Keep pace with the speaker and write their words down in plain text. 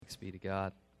be to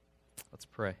God. Let's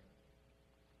pray.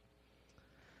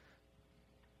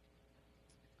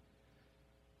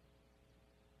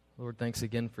 Lord, thanks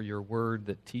again for your word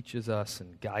that teaches us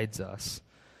and guides us.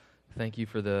 Thank you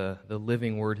for the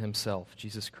living word himself,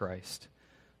 Jesus Christ,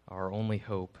 our only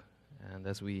hope. And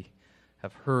as we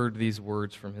have heard these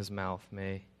words from his mouth,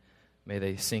 may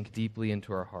they sink deeply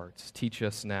into our hearts. Teach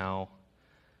us now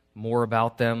more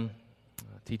about them.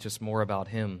 Teach us more about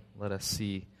him. Let us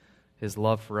see his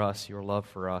love for us, your love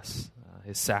for us,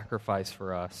 his sacrifice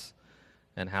for us,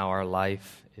 and how our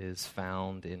life is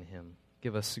found in him.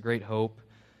 Give us great hope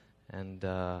and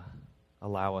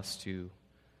allow us to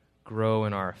grow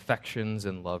in our affections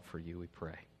and love for you, we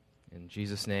pray. In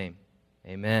Jesus' name,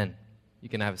 amen. You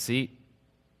can have a seat.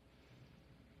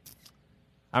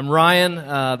 I'm Ryan,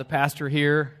 the pastor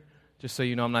here. Just so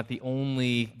you know, I'm not the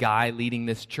only guy leading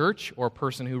this church or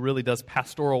person who really does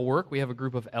pastoral work. We have a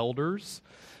group of elders.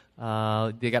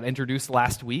 They got introduced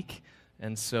last week,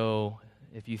 and so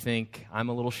if you think I'm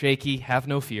a little shaky, have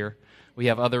no fear. We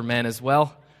have other men as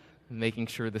well, making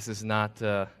sure this is not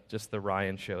just the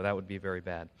Ryan show. That would be very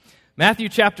bad. Matthew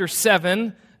chapter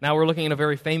 7. Now we're looking at a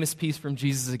very famous piece from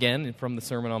Jesus again, and from the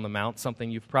Sermon on the Mount, something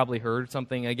you've probably heard,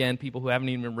 something, again, people who haven't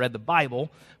even read the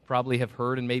Bible probably have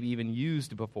heard and maybe even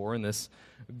used before in this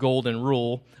golden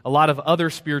rule. A lot of other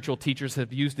spiritual teachers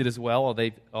have used it as well,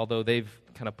 although they've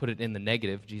kind of put it in the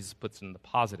negative. Jesus puts it in the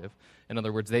positive. In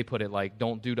other words, they put it like,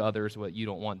 don't do to others what you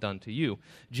don't want done to you.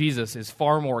 Jesus is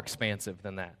far more expansive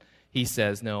than that. He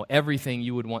says, no, everything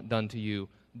you would want done to you,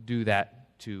 do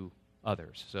that to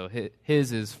others. So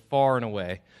his is far and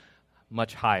away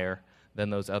much higher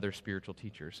than those other spiritual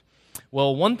teachers.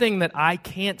 Well, one thing that I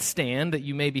can't stand, that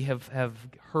you maybe have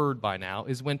heard by now,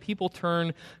 is when people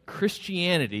turn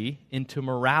Christianity into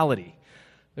morality.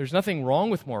 There's nothing wrong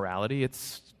with morality.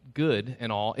 It's good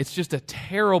and all. It's just a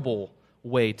terrible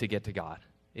way to get to God.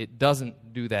 It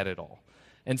doesn't do that at all.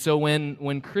 And so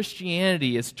when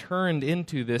Christianity is turned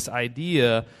into this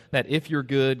idea that if you're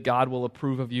good, God will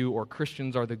approve of you, or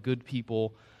Christians are the good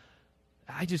people,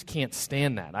 I just can't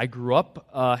stand that. I grew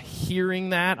up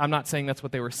hearing that. I'm not saying that's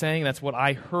what they were saying. That's what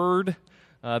I heard.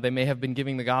 They may have been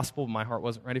giving the gospel. My heart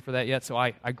wasn't ready for that yet, so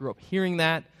I grew up hearing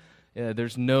that.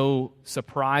 There's no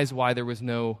surprise why there was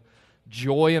no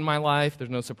joy in my life.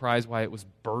 There's no surprise why it was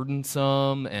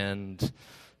burdensome and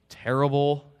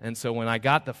terrible. And so when I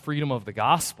got the freedom of the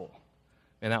gospel,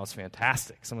 and that was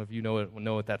fantastic. Some of you know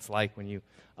what that's like when you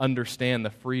understand the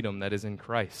freedom that is in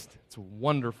Christ. It's a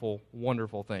wonderful,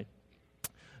 wonderful thing.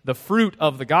 The fruit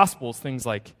of the gospel is things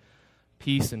like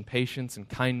peace and patience and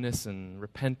kindness and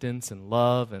repentance and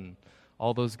love and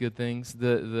all those good things.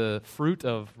 The fruit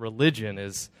of religion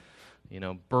is,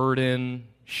 burden,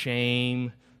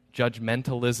 shame,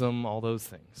 judgmentalism, all those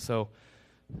things. So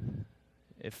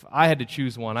if I had to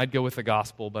choose one, I'd go with the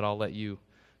gospel, but I'll let you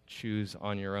choose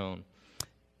on your own.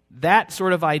 That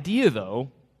sort of idea, though,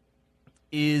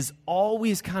 is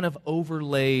always kind of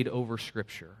overlaid over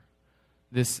Scripture,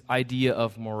 this idea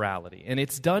of morality. And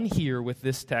it's done here with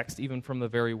this text, even from the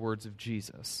very words of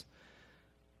Jesus.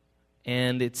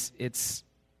 And it's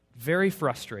very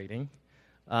frustrating.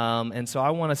 And so I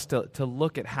want us to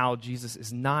look at how Jesus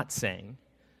is not saying,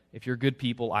 if you're good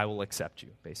people, I will accept you,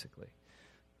 basically.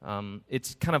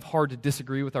 It's kind of hard to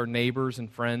disagree with our neighbors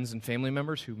and friends and family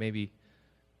members who maybe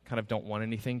kind of don't want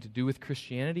anything to do with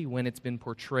Christianity when it's been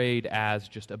portrayed as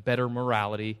just a better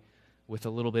morality with a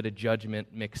little bit of judgment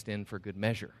mixed in for good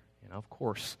measure. Of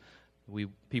course,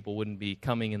 people wouldn't be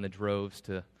coming in the droves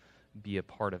to be a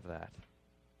part of that.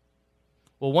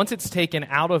 Well, once it's taken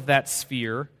out of that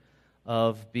sphere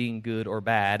of being good or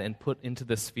bad and put into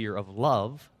the sphere of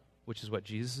love, which is what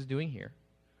Jesus is doing here,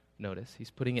 notice, he's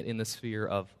putting it in the sphere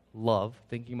of love,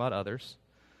 thinking about others.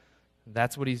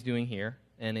 That's what he's doing here,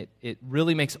 and it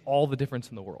really makes all the difference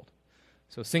in the world.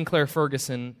 So Sinclair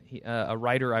Ferguson, a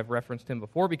writer, I've referenced him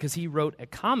before because he wrote a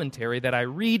commentary that I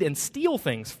read and steal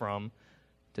things from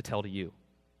to tell to you.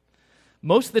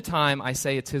 Most of the time I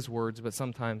say it's his words, but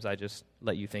sometimes I just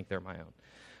let you think they're my own.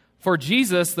 For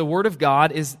Jesus, the Word of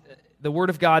God is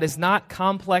not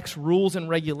complex rules and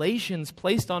regulations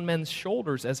placed on men's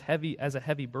shoulders as a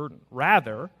heavy burden.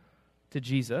 Rather, to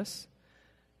Jesus,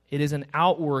 it is an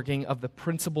outworking of the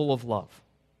principle of love.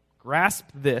 Grasp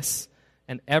this,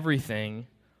 and everything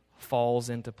falls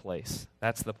into place.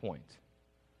 That's the point.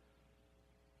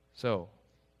 So,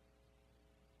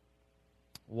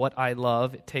 what I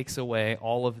love, it takes away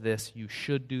all of this. You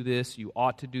should do this. You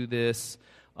ought to do this.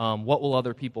 What will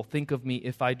other people think of me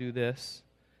if I do this?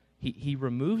 He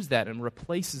removes that and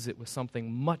replaces it with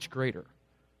something much greater,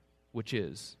 which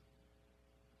is,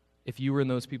 if you were in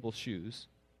those people's shoes,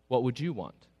 what would you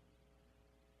want?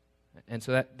 And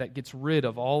so that gets rid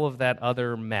of all of that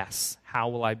other mess. How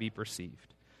will I be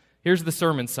perceived? Here's the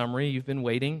sermon summary. You've been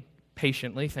waiting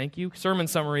patiently. Thank you. Sermon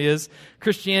summary is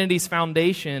Christianity's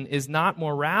foundation is not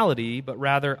morality, but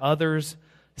rather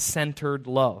others-centered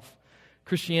love.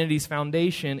 Christianity's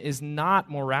foundation is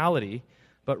not morality,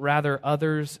 but rather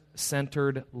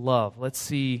others-centered love. Let's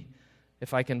see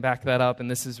if I can back that up,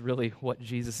 and this is really what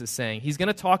Jesus is saying. He's going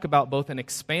to talk about both an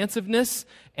expansiveness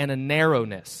and a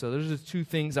narrowness. So those are the two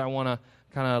things I want to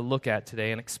kind of look at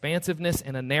today, an expansiveness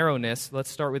and a narrowness.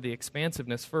 Let's start with the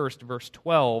expansiveness first, verse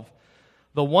 12.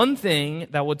 The one thing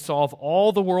that would solve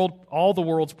all the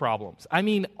world's problems. I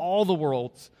mean all the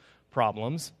world's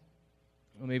problems.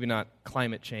 Well, maybe not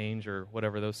climate change or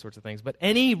whatever, those sorts of things, but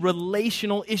any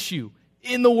relational issue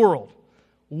in the world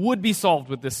would be solved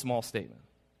with this small statement.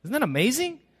 Isn't that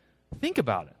amazing? Think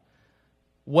about it.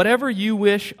 Whatever you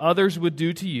wish others would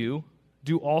do to you,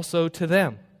 do also to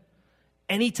them.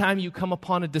 Anytime you come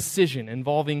upon a decision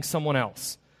involving someone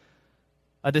else,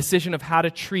 a decision of how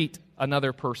to treat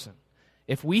another person,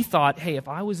 if we thought, hey, if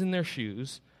I was in their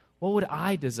shoes, what would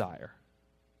I desire?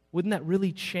 Wouldn't that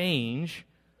really change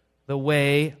the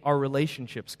way our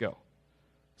relationships go?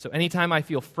 So anytime I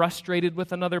feel frustrated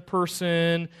with another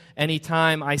person,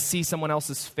 anytime I see someone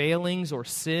else's failings or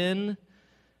sin,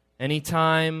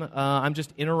 anytime I'm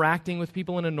just interacting with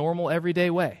people in a normal,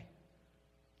 everyday way,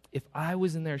 if I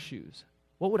was in their shoes,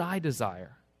 what would I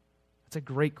desire? That's a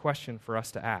great question for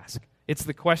us to ask. It's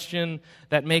the question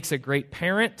that makes a great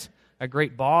parent, a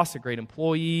great boss, a great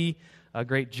employee, a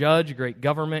great judge, a great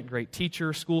government, great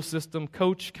teacher, school system,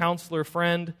 coach, counselor,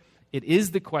 friend. It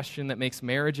is the question that makes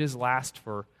marriages last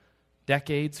for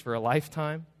decades, for a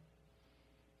lifetime.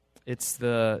 It's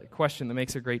the question that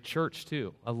makes a great church,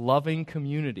 too. A loving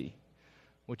community,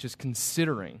 which is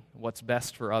considering what's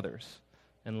best for others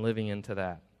and living into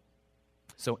that.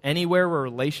 So anywhere where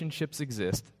relationships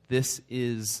exist, this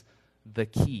is the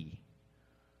key.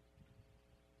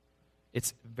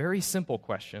 It's a very simple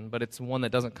question, but it's one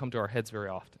that doesn't come to our heads very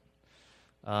often.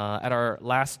 At our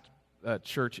last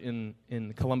church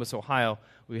in Columbus, Ohio,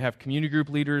 we have community group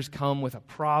leaders come with a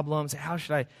problem, say, how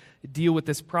should I deal with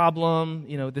this problem?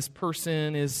 You know, this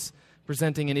person is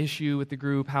presenting an issue with the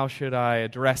group. How should I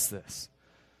address this?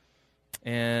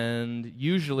 And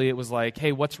usually it was like,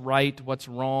 hey, what's right? What's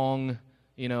wrong?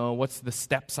 You know, what's the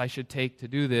steps I should take to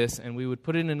do this? And we would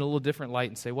put it in a little different light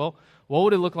and say, well, what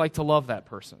would it look like to love that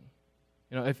person?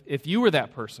 You know, if you were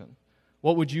that person,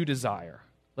 what would you desire?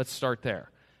 Let's start there.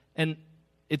 And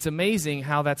it's amazing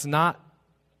how that's not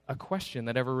a question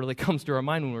that ever really comes to our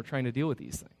mind when we're trying to deal with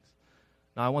these things.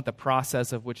 Now, I want the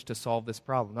process of which to solve this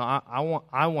problem. Now,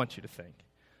 I want you to think,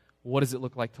 what does it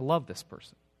look like to love this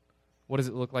person? What does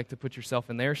it look like to put yourself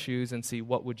in their shoes and see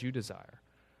what would you desire?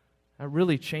 That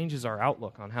really changes our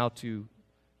outlook on how to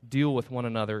deal with one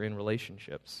another in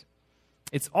relationships.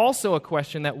 It's also a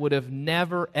question that would have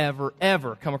never, ever,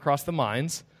 ever come across the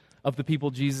minds of the people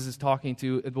Jesus is talking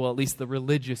to, well, at least the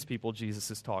religious people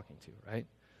Jesus is talking to, right?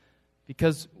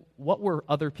 Because what were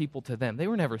other people to them? They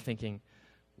were never thinking,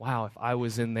 wow, if I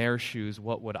was in their shoes,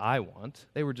 what would I want?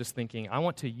 They were just thinking, I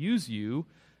want to use you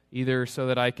either so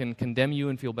that I can condemn you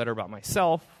and feel better about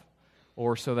myself,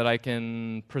 or so that I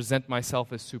can present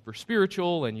myself as super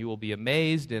spiritual and you will be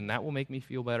amazed and that will make me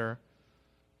feel better.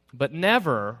 But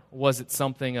never was it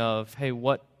something of, hey,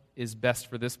 what is best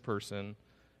for this person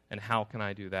and how can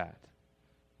I do that?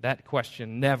 That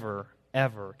question never,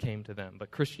 ever came to them. But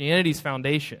Christianity's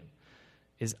foundation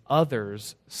is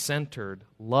others-centered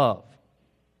love.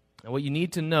 And what you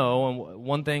need to know,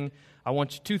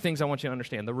 and two things I want you to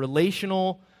understand. The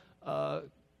relational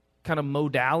kind of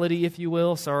modality, if you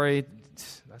will. Sorry,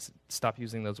 stop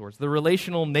using those words. The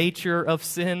relational nature of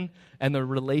sin and the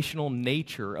relational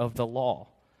nature of the law.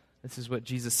 This is what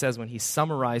Jesus says when he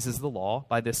summarizes the law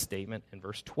by this statement in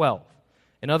verse 12.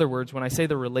 In other words, when I say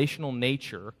the relational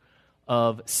nature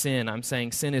of sin, I'm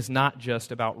saying sin is not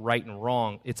just about right and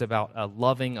wrong. It's about a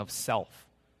loving of self.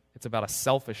 It's about a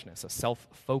selfishness, a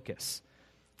self-focus.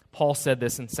 Paul said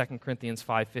this in 2 Corinthians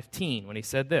 5:15 when he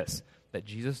said this, that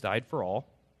Jesus died for all.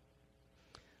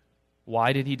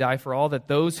 Why did he die for all? That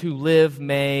those who live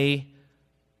may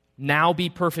now be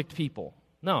perfect people.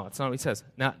 No, that's not what he says.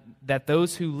 Not that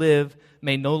those who live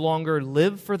may no longer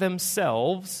live for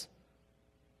themselves,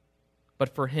 but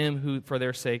for him who for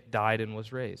their sake died and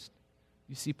was raised.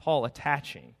 You see Paul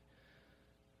attaching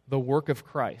the work of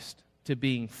Christ to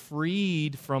being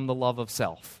freed from the love of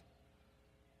self.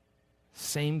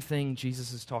 Same thing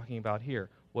Jesus is talking about here.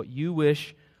 What you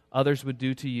wish others would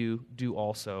do to you, do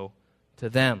also to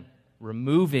them.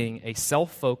 Removing a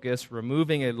self-focus,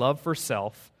 removing a love for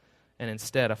self, and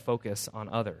instead a focus on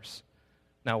others.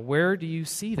 Now, where do you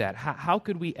see that? How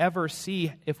could we ever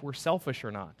see if we're selfish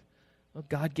or not? Well,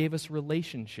 God gave us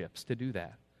relationships to do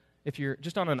that. If you're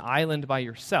just on an island by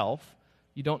yourself,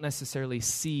 you don't necessarily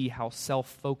see how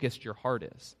self-focused your heart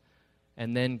is.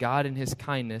 And then God in His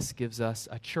kindness gives us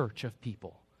a church of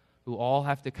people who all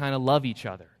have to kind of love each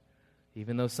other.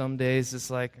 Even though some days it's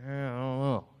like, I don't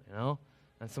know, you know?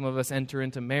 And some of us enter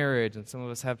into marriage, and some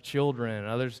of us have children, and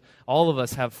others, all of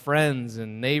us have friends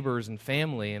and neighbors and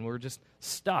family, and we're just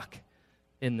stuck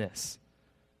in this.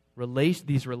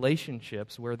 These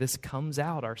relationships where this comes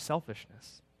out, our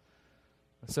selfishness.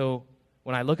 So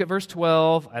when I look at verse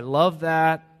 12, I love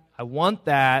that. I want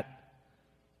that.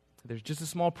 There's just a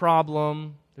small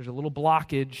problem. There's a little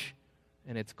blockage,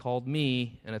 and it's called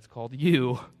me, and it's called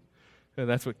you. And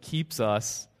that's what keeps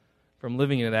us from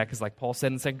living into that, because like Paul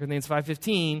said in 2 Corinthians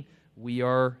 5:15, we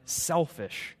are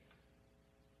selfish.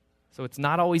 So it's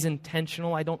not always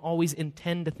intentional. I don't always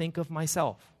intend to think of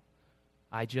myself.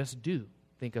 I just do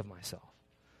think of myself.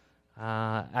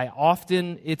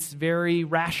 It's very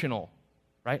rational,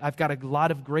 right? I've got a lot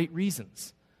of great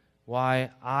reasons why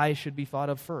I should be thought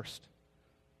of first.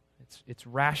 It's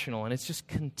rational, and it's just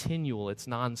continual. It's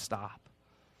nonstop.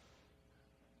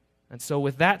 And so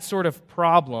with that sort of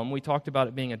problem, we talked about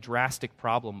it being a drastic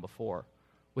problem before.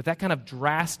 With that kind of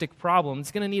drastic problem,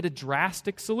 it's going to need a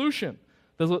drastic solution.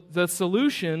 The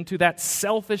solution to that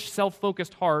selfish,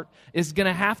 self-focused heart is going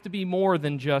to have to be more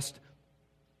than just,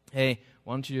 hey,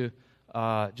 why don't you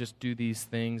just do these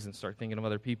things and start thinking of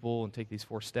other people and take these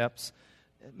 4 steps.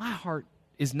 My heart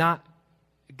is not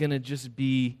going to just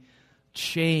be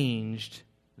changed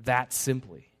that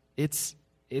simply. It's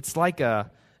like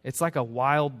a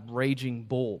wild, raging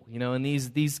bull, you know, and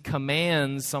these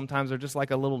commands sometimes are just like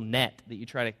a little net that you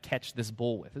try to catch this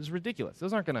bull with. It's ridiculous.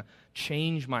 Those aren't going to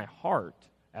change my heart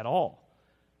at all.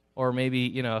 Or maybe,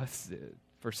 you know,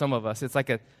 for some of us, it's like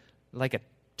a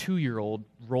 2-year-old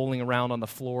rolling around on the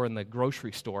floor in the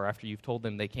grocery store after you've told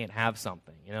them they can't have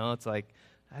something. You know, it's like,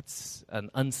 that's an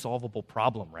unsolvable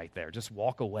problem right there. Just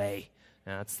walk away.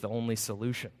 That's the only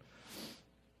solution.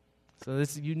 So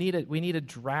we need a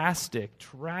drastic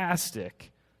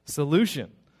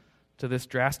solution to this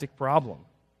drastic problem.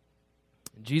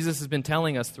 Jesus has been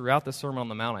telling us throughout the Sermon on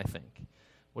the Mount, I think,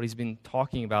 what He's been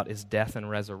talking about is death and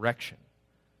resurrection.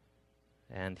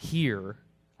 And here,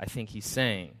 I think He's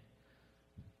saying,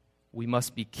 we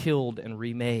must be killed and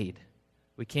remade.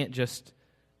 We can't just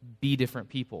be different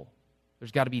people.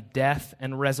 There's got to be death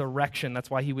and resurrection. That's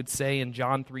why He would say in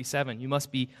John 3:7, you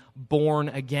must be born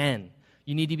again.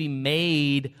 You need to be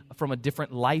made from a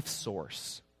different life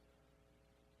source.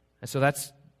 And so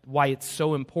that's why it's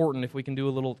so important, if we can do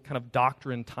a little kind of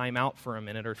doctrine time out for a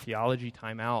minute, or theology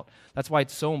time out. That's why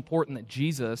it's so important that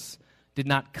Jesus did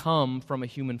not come from a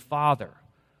human father.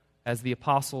 As the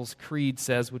Apostles' Creed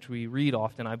says, which we read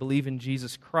often, I believe in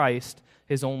Jesus Christ,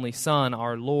 His only Son,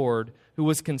 our Lord, who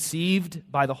was conceived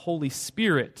by the Holy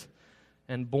Spirit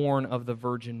and born of the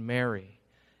Virgin Mary.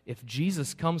 If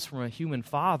Jesus comes from a human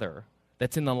father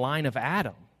that's in the line of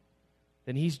Adam,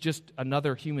 then He's just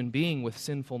another human being with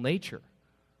sinful nature.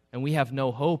 And we have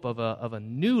no hope of a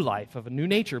new life, of a new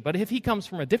nature. But if He comes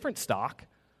from a different stock,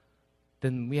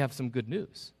 then we have some good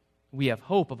news. We have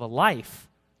hope of a life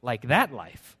like that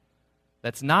life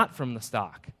that's not from the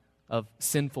stock of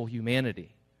sinful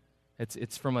humanity.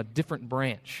 It's from a different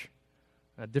branch,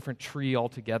 a different tree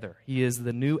altogether. He is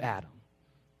the new Adam.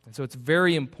 And so it's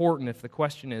very important if the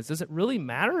question is, does it really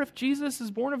matter if Jesus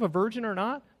is born of a virgin or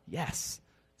not? Yes,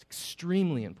 it's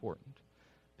extremely important,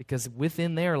 because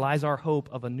within there lies our hope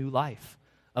of a new life,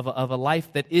 of a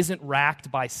life that isn't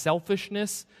racked by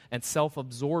selfishness and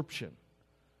self-absorption.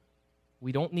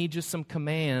 We don't need just some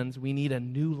commands. We need a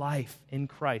new life in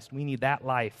Christ. We need that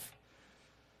life.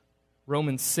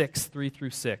 Romans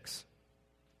 6:3-6.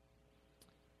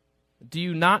 Do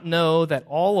you not know that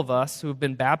all of us who have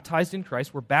been baptized in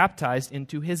Christ were baptized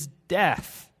into His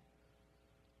death?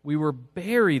 We were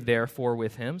buried, therefore,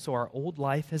 with Him, so our old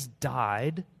life has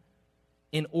died,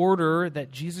 in order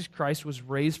that Jesus Christ was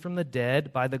raised from the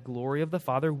dead by the glory of the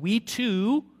Father. We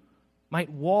too might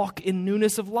walk in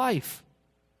newness of life.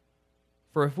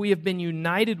 For if we have been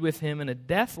united with Him in a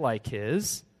death like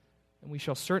His, then we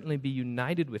shall certainly be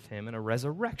united with Him in a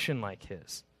resurrection like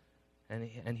His.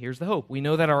 And here's the hope. We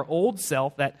know that our old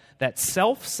self, that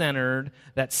self-centered,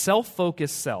 that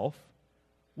self-focused self,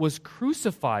 was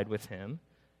crucified with Him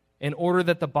in order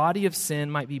that the body of sin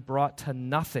might be brought to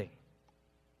nothing.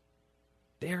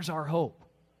 There's our hope.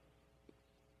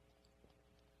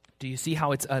 Do you see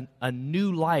how it's a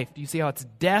new life? Do you see how it's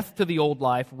death to the old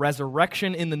life,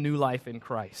 resurrection in the new life in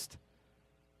Christ?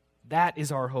 That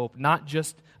is our hope, not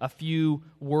just a few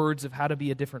words of how to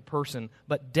be a different person,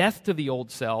 but death to the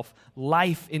old self,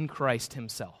 life in Christ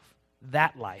himself.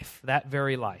 That life, that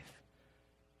very life.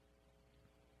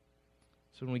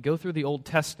 So when we go through the Old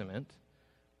Testament,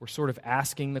 we're sort of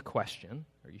asking the question,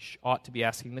 or you ought to be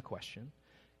asking the question,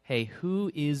 hey,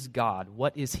 who is God?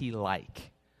 What is he like?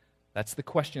 That's the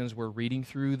question as we're reading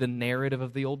through the narrative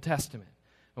of the Old Testament.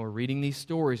 And we're reading these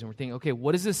stories and we're thinking, okay,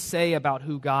 what does this say about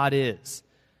who God is?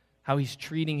 How he's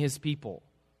treating his people?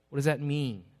 What does that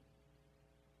mean?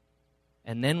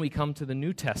 And then we come to the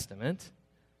New Testament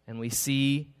and we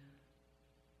see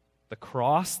the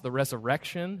cross, the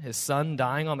resurrection, his son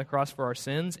dying on the cross for our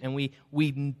sins, and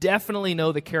we definitely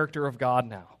know the character of God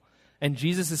now. And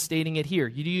Jesus is stating it here.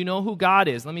 Do you know who God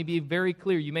is? Let me be very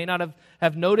clear. You may not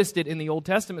have noticed it in the Old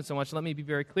Testament so much. Let me be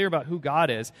very clear about who God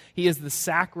is. He is the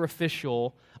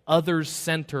sacrificial,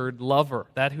 others-centered lover.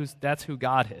 That's who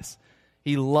God is.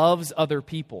 He loves other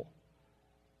people.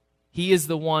 He is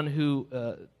the one who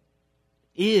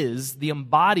is the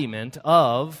embodiment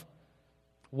of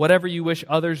whatever you wish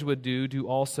others would do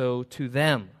also to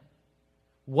them.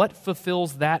 What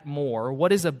fulfills that more?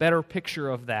 What is a better picture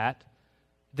of that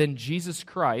than Jesus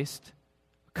Christ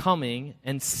coming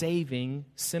and saving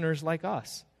sinners like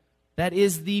us? That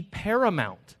is the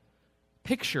paramount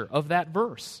picture of that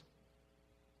verse.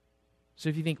 So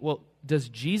if you think, well, does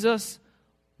Jesus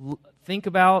think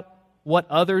about what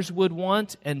others would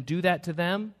want and do that to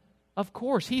them? Of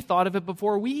course, he thought of it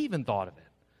before we even thought of it.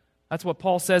 That's what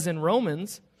Paul says in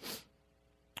Romans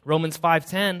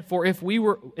 5:10, for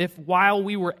if while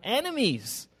we were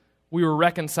enemies, we were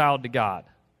reconciled to God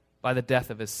by the death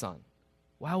of his son.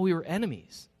 While we were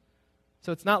enemies.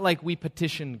 So it's not like we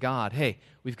petitioned God, hey,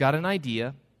 we've got an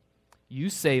idea, you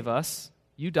save us,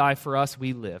 you die for us,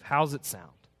 we live. How's it sound?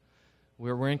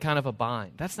 We're in kind of a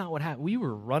bind. That's not what happened. We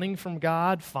were running from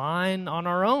God fine on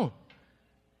our own.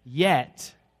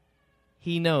 Yet,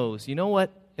 he knows, you know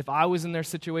what? If I was in their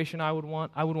situation, I would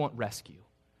want rescue.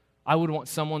 I would want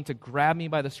someone to grab me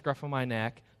by the scruff of my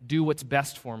neck, do what's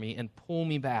best for me, and pull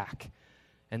me back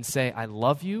and say, I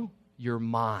love you, you're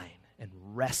mine, and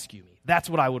rescue me. That's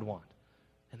what I would want.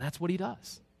 And that's what he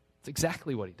does. It's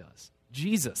exactly what he does.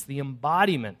 Jesus, the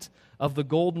embodiment of the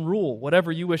golden rule,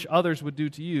 whatever you wish others would do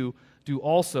to you, do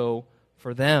also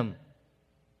for them.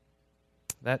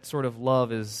 That sort of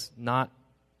love is not,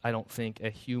 I don't think, a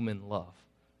human love.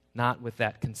 Not with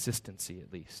that consistency,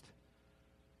 at least.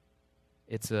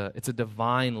 It's a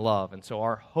divine love. And so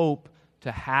our hope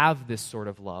to have this sort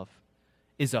of love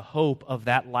is a hope of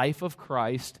that life of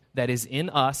Christ that is in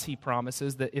us. He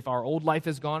promises that if our old life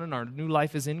is gone and our new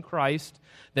life is in Christ,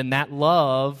 then that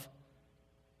love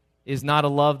is not a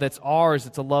love that's ours,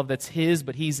 it's a love that's his,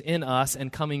 but he's in us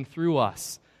and coming through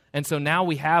us. And so now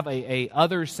we have a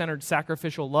other-centered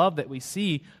sacrificial love that we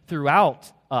see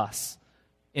throughout us,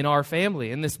 in our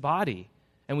family, in this body.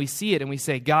 And we see it and we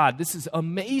say, God, this is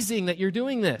amazing that you're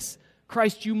doing this.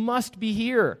 Christ, you must be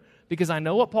here. Because I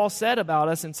know what Paul said about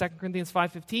us in 2 Corinthians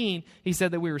 5:15. He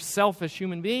said that we were selfish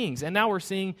human beings. And now we're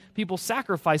seeing people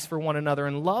sacrifice for one another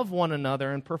and love one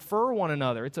another and prefer one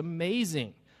another. It's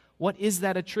amazing. What is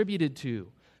that attributed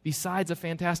to? Besides a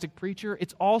fantastic preacher,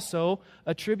 it's also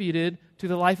attributed to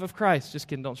the life of Christ. Just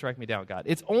kidding, don't strike me down, God.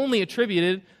 It's only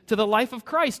attributed to the life of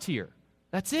Christ here.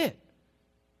 That's it.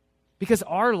 Because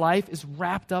our life is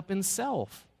wrapped up in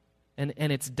self. And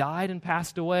it's died and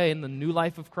passed away, and the new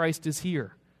life of Christ is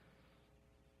here.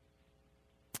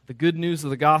 The good news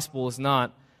of the gospel is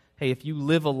not, hey, if you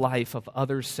live a life of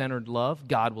others-centered love,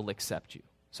 God will accept you.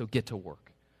 So get to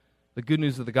work. The good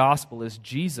news of the gospel is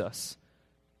Jesus,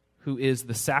 who is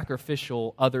the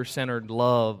sacrificial, other-centered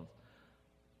lover,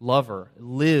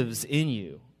 lives in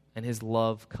you, and his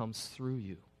love comes through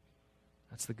you.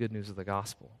 That's the good news of the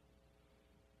gospel.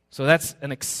 So that's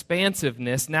an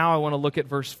expansiveness. Now I want to look at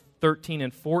verse 13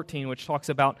 and 14, which talks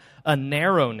about a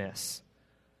narrowness.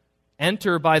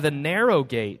 Enter by the narrow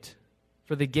gate,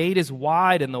 for the gate is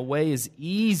wide and the way is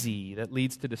easy that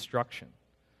leads to destruction.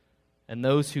 And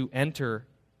those who enter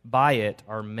by it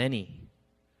are many.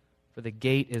 For the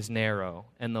gate is narrow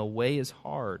and the way is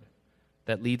hard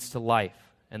that leads to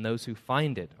life, and those who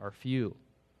find it are few.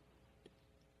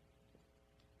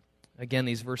 Again,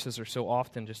 these verses are so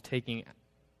often just taken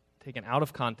out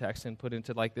of context and put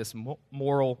into like this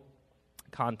moral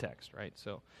context, right?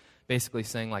 So basically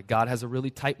saying like God has a really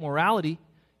tight morality,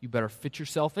 you better fit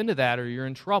yourself into that or you're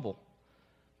in trouble.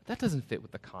 But that doesn't fit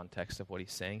with the context of what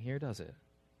he's saying here, does it?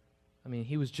 I mean,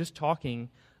 he was just talking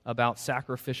about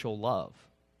sacrificial love.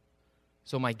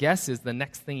 So my guess is the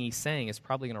next thing he's saying is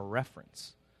probably going to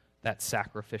reference that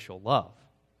sacrificial love.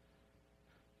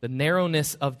 The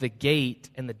narrowness of the gate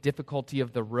and the difficulty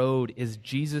of the road is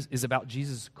about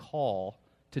Jesus' call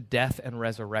to death and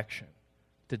resurrection,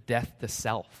 to death to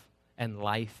self and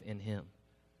life in him.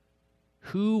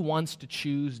 Who wants to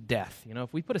choose death? You know,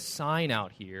 if we put a sign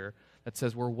out here that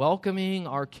says we're welcoming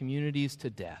our communities to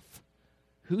death,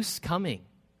 who's coming?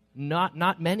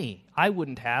 Not many. I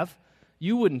wouldn't have.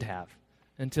 You wouldn't have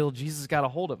until Jesus got a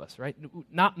hold of us, right?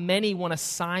 Not many want to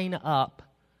sign up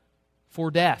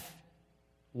for death.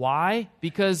 Why?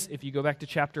 Because if you go back to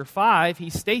chapter 5, he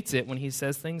states it when he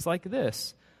says things like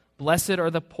this. Blessed are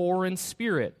the poor in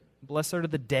spirit. Blessed are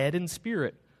the dead in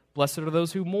spirit. Blessed are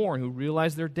those who mourn, who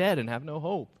realize they're dead and have no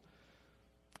hope.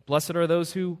 Blessed are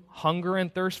those who hunger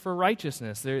and thirst for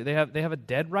righteousness. They have a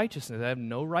dead righteousness. They have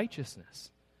no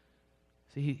righteousness.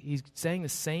 See, he's saying the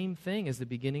same thing as the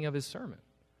beginning of his sermon.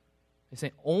 He's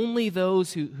saying only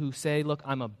those who say, look,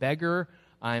 I'm a beggar,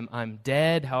 I'm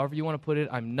dead, however you want to put it,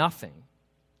 I'm nothing.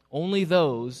 Only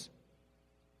those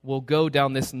will go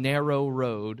down this narrow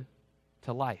road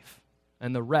to life.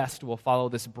 And the rest will follow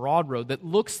this broad road that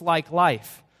looks like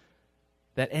life,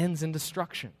 that ends in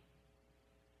destruction.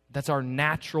 That's our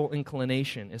natural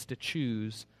inclination, is to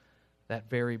choose that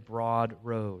very broad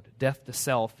road. Death to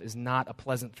self is not a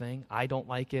pleasant thing. I don't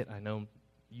like it. I know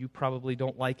you probably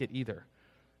don't like it either.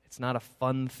 It's not a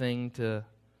fun thing to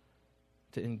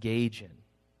engage in.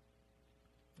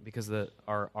 Because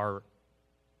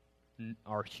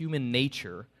our human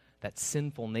nature, that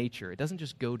sinful nature, it doesn't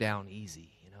just go down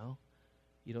easy, you know?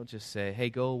 You don't just say, hey,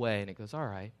 go away, and it goes, all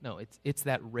right. No, it's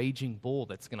that raging bull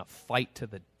that's going to fight to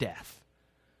the death.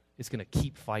 It's going to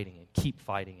keep fighting and keep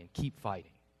fighting and keep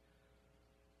fighting.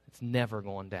 It's never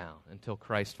going down until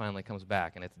Christ finally comes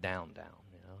back and it's down.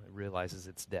 You know, it realizes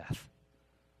it's death.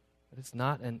 But it's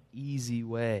not an easy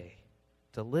way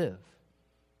to live.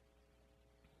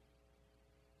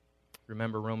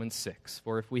 Remember Romans 6,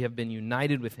 for if we have been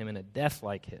united with him in a death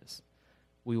like his,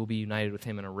 we will be united with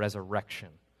him in a resurrection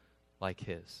like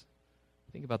his.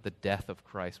 Think about the death of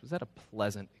Christ. Was that a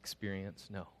pleasant experience?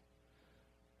 No.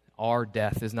 Our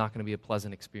death is not going to be a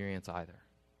pleasant experience either.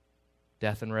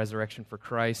 Death and resurrection for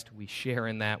Christ, we share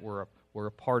in that. We're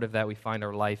a part of that. We find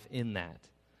our life in that.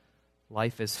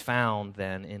 Life is found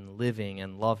then in living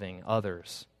and loving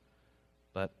others.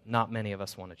 But not many of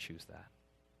us want to choose that.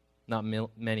 Not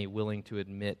many willing to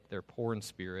admit they're poor in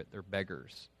spirit, they're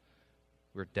beggars.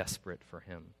 We're desperate for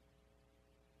him.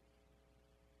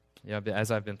 Yeah,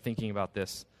 as I've been thinking about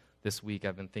this week,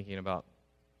 I've been thinking about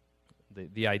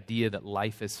the idea that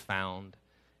life is found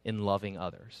in loving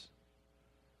others.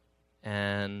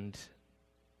 And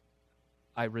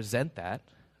I resent that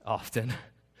often,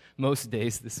 most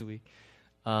days this week.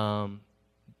 But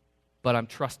I'm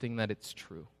trusting that it's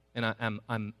true. And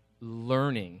I'm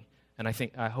learning, and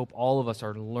I hope all of us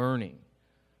are learning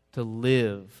to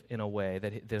live in a way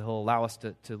that he'll allow us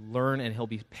to learn, and he'll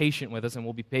be patient with us, and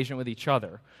we'll be patient with each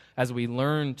other as we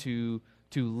learn to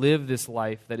live this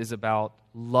life that is about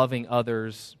loving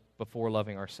others before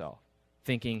loving ourselves.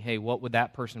 Thinking, hey, what would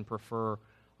that person prefer?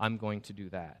 I'm going to do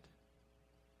that.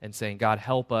 And saying, God,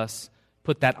 help us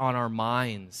put that on our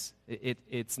minds.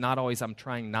 It's not always I'm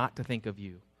trying not to think of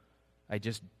you. I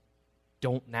just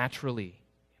don't naturally,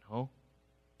 you know.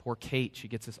 Poor Kate, she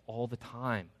gets this all the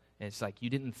time. And it's like, you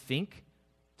didn't think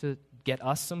to get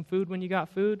us some food when you got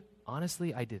food?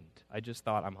 Honestly, I didn't. I just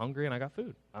thought, I'm hungry and I got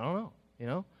food. I don't know, you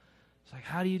know. It's like,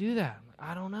 how do you do that? I'm like,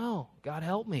 I don't know. God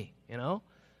help me, you know.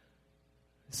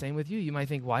 Same with you. You might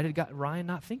think, why did Ryan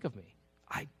not think of me?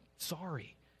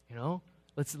 Sorry, you know.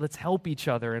 Let's help each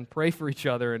other and pray for each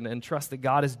other and trust that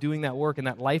God is doing that work, and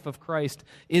that life of Christ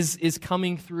is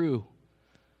coming through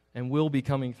and will be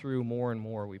coming through more and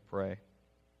more, we pray.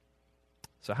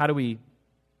 So how do we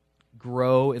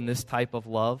grow in this type of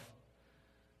love?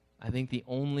 I think the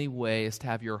only way is to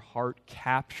have your heart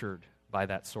captured by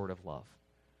that sort of love.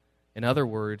 In other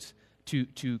words,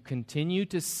 to continue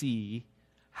to see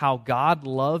how God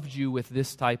loved you with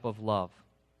this type of love,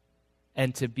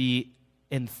 and to be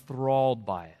enthralled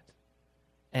by it,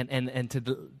 and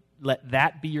to let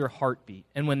that be your heartbeat.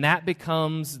 And when that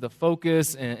becomes the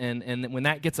focus, and when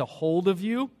that gets a hold of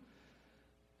you,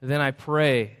 then I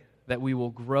pray that we will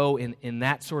grow in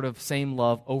that sort of same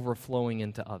love overflowing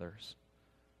into others.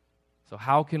 So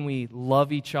how can we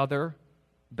love each other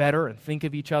better and think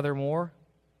of each other more?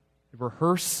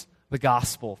 Rehearse the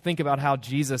gospel. Think about how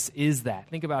Jesus is that.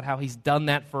 Think about how he's done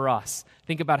that for us.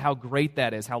 Think about how great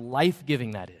that is, how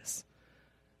life-giving that is.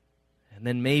 And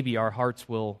then maybe our hearts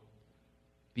will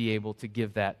be able to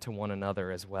give that to one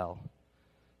another as well.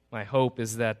 My hope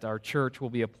is that our church will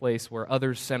be a place where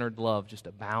others-centered love just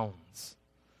abounds.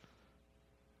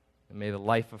 And may the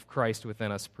life of Christ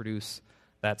within us produce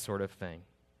that sort of thing.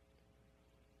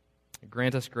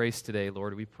 Grant us grace today,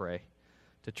 Lord, we pray,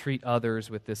 to treat others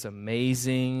with this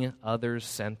amazing,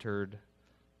 others-centered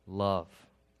love.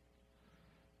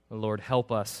 Lord,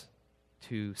 help us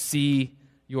to see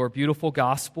your beautiful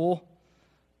gospel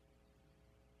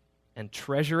and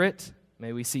treasure it.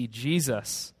 May we see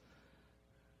Jesus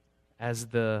as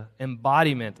the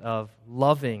embodiment of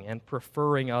loving and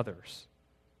preferring others.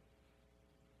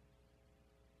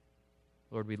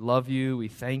 Lord, we love you. We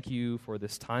thank you for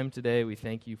this time today. We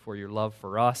thank you for your love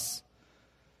for us.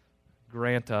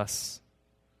 Grant us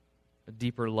a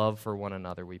deeper love for one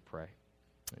another, we pray.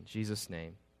 In Jesus'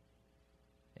 name,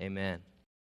 amen.